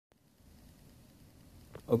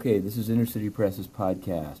Okay, this is Inner City Press's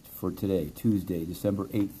podcast for today, Tuesday, December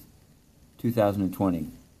 8th, 2020.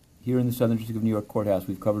 Here in the Southern District of New York Courthouse,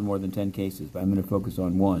 we've covered more than 10 cases, but I'm going to focus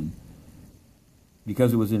on one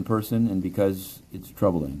because it was in person and because it's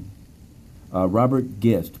troubling. Robert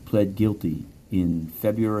Gist pled guilty in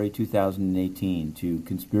February 2018 to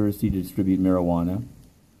conspiracy to distribute marijuana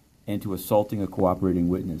and to assaulting a cooperating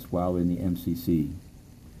witness while in the MCC.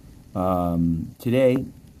 Today,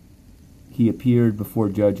 he appeared before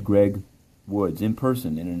Judge Greg Woods in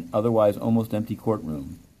person in an otherwise almost empty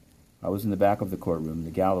courtroom. I was in the back of the courtroom,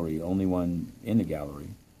 the gallery, only one in the gallery.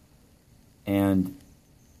 And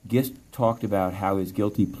Gist talked about how his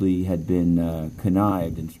guilty plea had been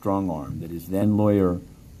connived and strong-armed, that his then lawyer,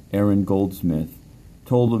 Aaron Goldsmith,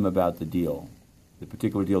 told him about the deal, the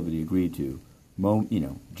particular deal that he agreed to,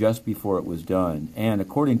 just before it was done. And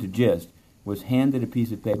according to Gist, was handed a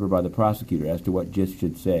piece of paper by the prosecutor as to what Gist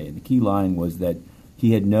should say. And the key line was that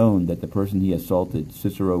he had known that the person he assaulted,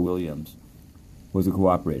 Cicero Williams, was a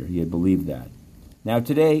cooperator. He had believed that. Now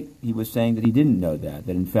today, he was saying that he didn't know that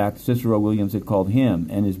in fact Cicero Williams had called him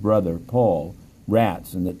and his brother, Paul,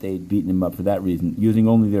 rats, and that they'd beaten him up for that reason, using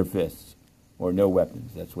only their fists, or no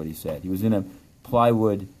weapons. That's what he said. He was in a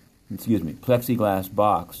plexiglass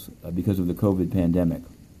box because of the COVID pandemic.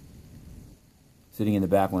 Sitting in the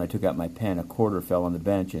back, when I took out my pen, a quarter fell on the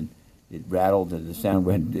bench and it rattled, and the sound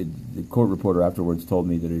went. The court reporter afterwards told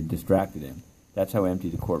me that it distracted him. That's how empty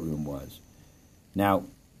the courtroom was. Now,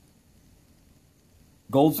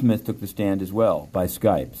 Goldsmith took the stand as well by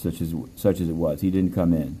Skype, such as it was. He didn't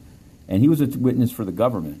come in, and he was a witness for the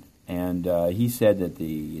government. And he said that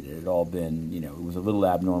it had all been, it was a little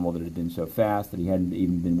abnormal that it had been so fast, that he hadn't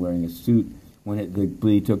even been wearing a suit when the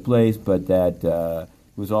plea took place, but that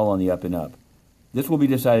it was all on the up and up. This will be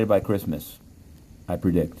decided by Christmas, I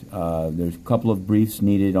predict. There's a couple of briefs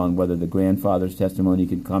needed on whether the grandfather's testimony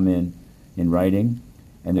can come in writing,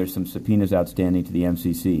 and there's some subpoenas outstanding to the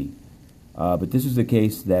MCC. But this is a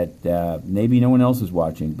case that maybe no one else is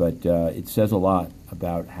watching, but it says a lot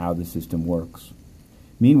about how the system works.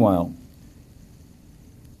 Meanwhile,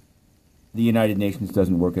 the United Nations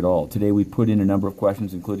doesn't work at all. Today we put in a number of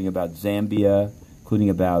questions, including about Zambia, including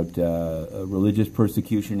about religious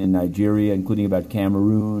persecution in Nigeria, including about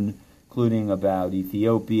Cameroon, including about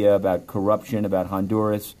Ethiopia, about corruption, about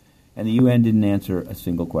Honduras, and the UN didn't answer a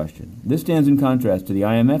single question. This stands in contrast to the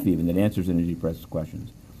IMF even, that answers Energy Press's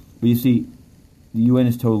questions. But you see, the UN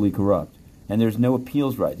is totally corrupt, and there's no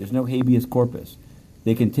appeals right. There's no habeas corpus.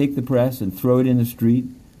 They can take the press and throw it in the street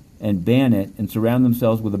and ban it and surround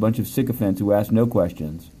themselves with a bunch of sycophants who ask no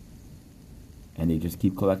questions, and they just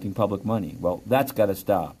keep collecting public money. Well, that's got to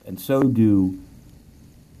stop, and so do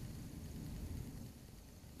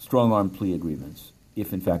strong-arm plea agreements,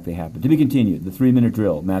 if in fact they happen. To be continued, the 3-minute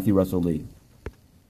drill, Matthew Russell Lee.